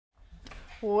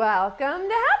Welcome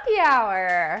to Happy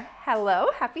Hour. Hello,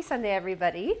 happy Sunday,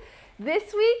 everybody.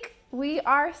 This week we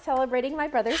are celebrating my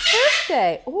brother's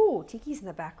birthday. Oh, Tiki's in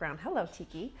the background. Hello,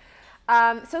 Tiki.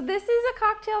 So this is a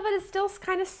cocktail that is still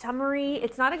kind of summery.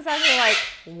 It's not exactly like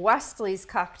Wesley's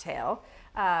cocktail.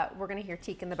 We're gonna hear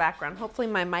Tiki in the background. Hopefully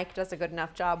my mic does a good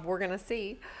enough job. We're gonna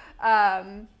see.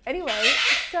 Anyway,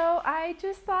 so I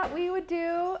just thought we would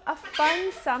do a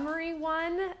fun summery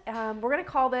one. We're gonna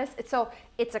call this, it's a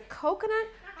Coconut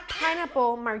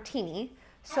Pineapple Martini.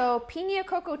 So Piña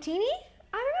Tini?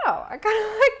 I don't know, I kind of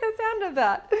like the sound of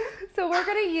that. So we're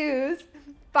gonna use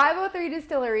 503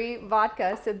 Distillery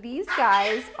vodka. So these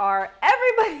guys are,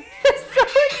 everybody is so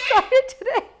excited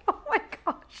today. Oh my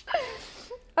gosh.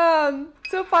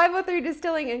 So 503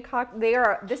 Distilling and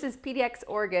this is PDX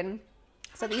Oregon.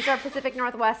 So these are Pacific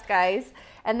Northwest guys.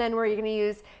 And then we're gonna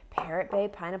use Parrot Bay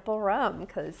Pineapple Rum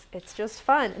because it's just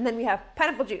fun. And then we have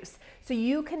pineapple juice. So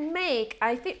you can make,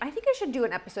 I think I should do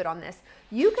an episode on this.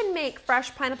 You can make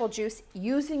fresh pineapple juice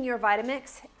using your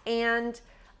Vitamix and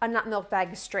a nut milk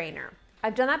bag strainer.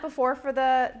 I've done that before for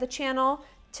the channel.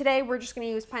 Today we're just gonna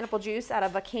use pineapple juice out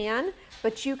of a can,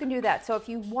 but you can do that. So if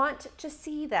you want to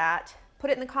see that, put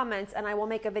it in the comments and I will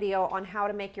make a video on how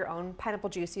to make your own pineapple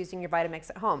juice using your Vitamix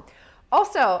at home.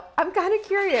 Also, I'm kind of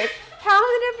curious, how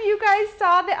many of you guys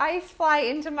saw the ice fly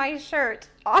into my shirt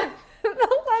on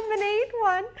the lemonade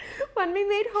one when we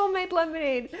made homemade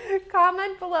lemonade?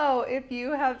 Comment below if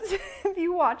you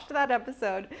watched that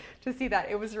episode to see that.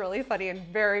 It was really funny and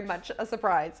very much a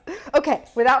surprise. Okay,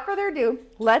 without further ado,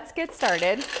 let's get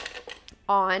started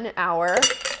on our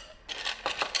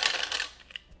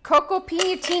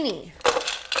CocoPiña Tini.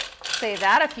 Say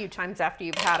that a few times after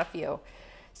you've had a few.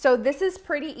 So this is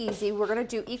pretty easy. We're gonna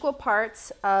do equal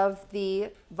parts of the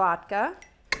vodka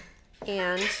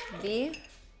and the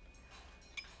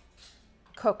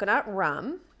coconut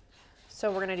rum.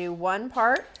 So we're gonna do one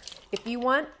part. If you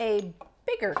want a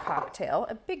bigger cocktail,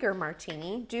 a bigger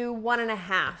martini, do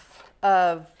 1.5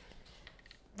 of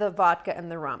the vodka and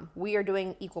the rum. We are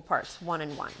doing equal parts, 1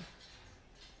 and 1.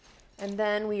 And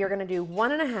then we are gonna do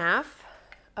 1.5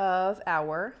 of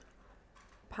our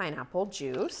pineapple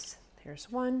juice. Here's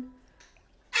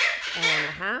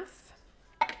 1.5.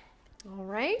 All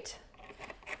right,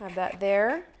 have that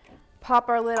there. Pop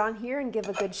our lid on here and give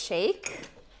a good shake.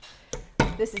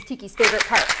 This is Tiki's favorite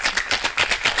part.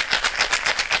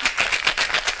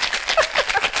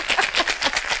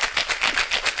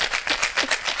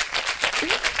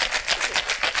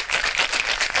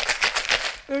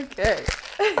 Okay.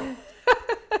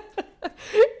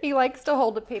 He likes to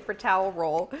hold a paper towel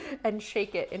roll and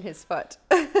shake it in his foot.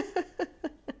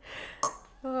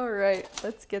 All right,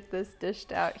 let's get this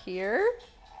dished out here.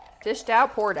 Dished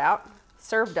out, poured out,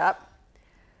 served up.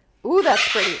 Ooh, that's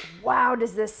pretty. Wow,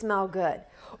 does this smell good.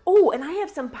 Oh, and I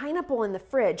have some pineapple in the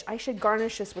fridge. I should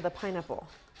garnish this with a pineapple.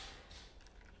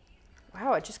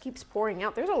 Wow, it just keeps pouring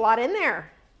out. There's a lot in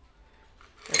there.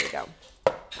 There we go.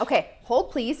 Okay,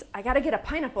 hold please. I gotta get a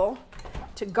pineapple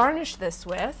to garnish this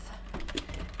with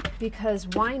because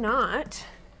why not?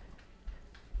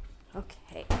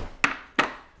 Okay.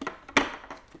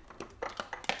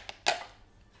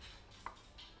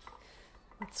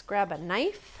 Let's grab a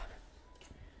knife.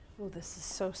 Oh, this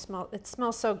is it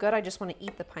smells so good. I just want to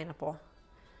eat the pineapple.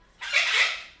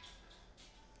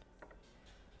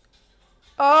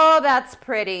 Oh, that's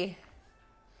pretty.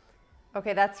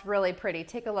 Okay, that's really pretty.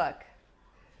 Take a look.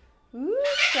 Ooh,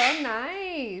 so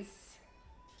nice.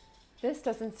 This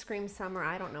doesn't scream summer.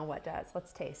 I don't know what does.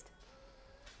 Let's taste.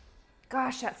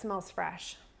 Gosh, that smells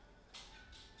fresh.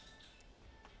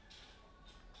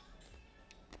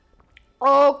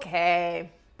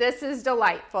 Okay, this is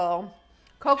delightful.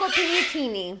 CocoPiña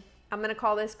Tini. I'm gonna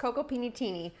call this CocoPiña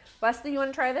Tini. Wesley, you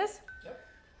wanna try this? Yep.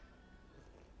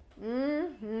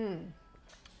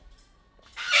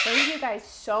 Thank you guys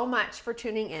so much for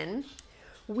tuning in.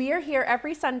 We are here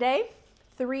every Sunday,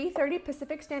 3:30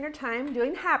 Pacific Standard Time,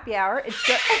 doing happy hour. It's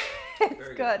good.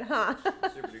 It's good, huh?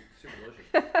 Super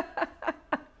delicious.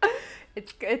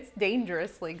 It's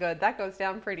dangerously good. That goes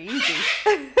down pretty easy.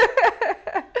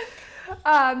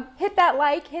 Hit that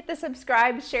like, hit the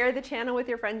subscribe, share the channel with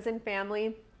your friends and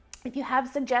family. If you have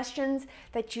suggestions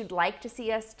that you'd like to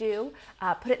see us do,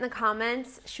 put it in the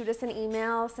comments, shoot us an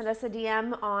email, send us a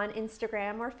DM on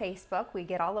Instagram or Facebook. We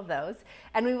get all of those.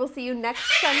 And we will see you next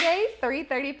Sunday,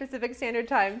 3:30 Pacific Standard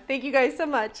Time. Thank you guys so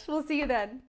much. We'll see you then.